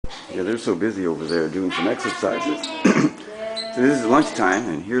Yeah, they're so busy over there doing some exercises. So this is lunchtime,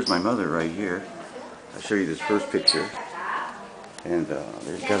 and here's my mother right here. I'll show you this first picture. And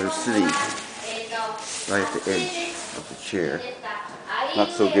they've got her sitting right at the edge of the chair.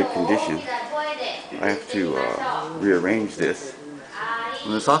 Not so good condition. I have to rearrange this.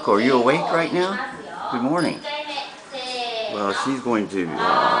 Misako, are you awake right now? Good morning. Well, she's going to,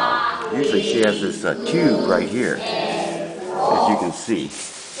 usually she has this tube right here, as you can see.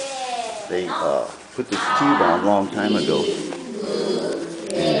 They put this tube on a long time ago.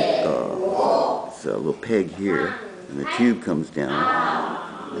 And it's a little peg here, and the tube comes down,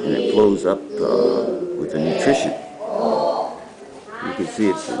 and it flows up with the nutrition. You can see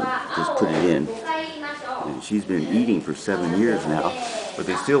it's just put it in. And she's been eating for 7 years now, but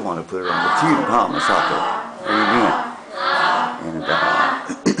they still want to put her on the tube, huh, Misako? What are you doing? And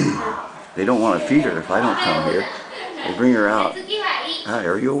they don't want to feed her if I don't come here. They bring her out. Hi,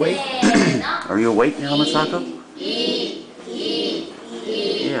 are you awake? Are you awake now, Misako? Yeah,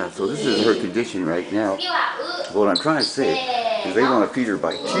 so this is her condition right now. What I'm trying to say is they want to feed her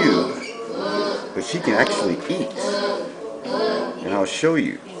by tube, but she can actually eat. And I'll show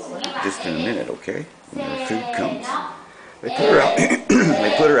you just in a minute, okay? When her food comes. They put her out.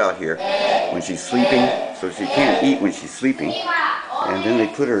 They put her out here when she's sleeping, so she can't eat when she's sleeping. And then they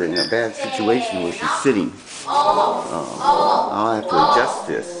put her in a bad situation where she's sitting. I'll have to adjust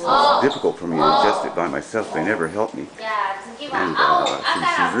this. It's difficult for me to adjust it by myself. They never help me. And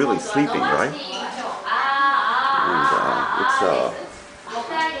she's really sleeping, right? And it's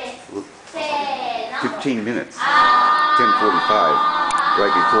 15 minutes, 10:45,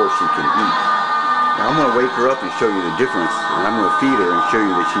 right before she can eat. Now I'm going to wake her up and show you the difference, and I'm going to feed her and show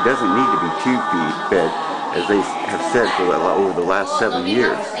you that she doesn't need to be tube fed, as they have said for over the last 7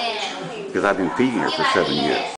 years, because I've been feeding her for 7 years.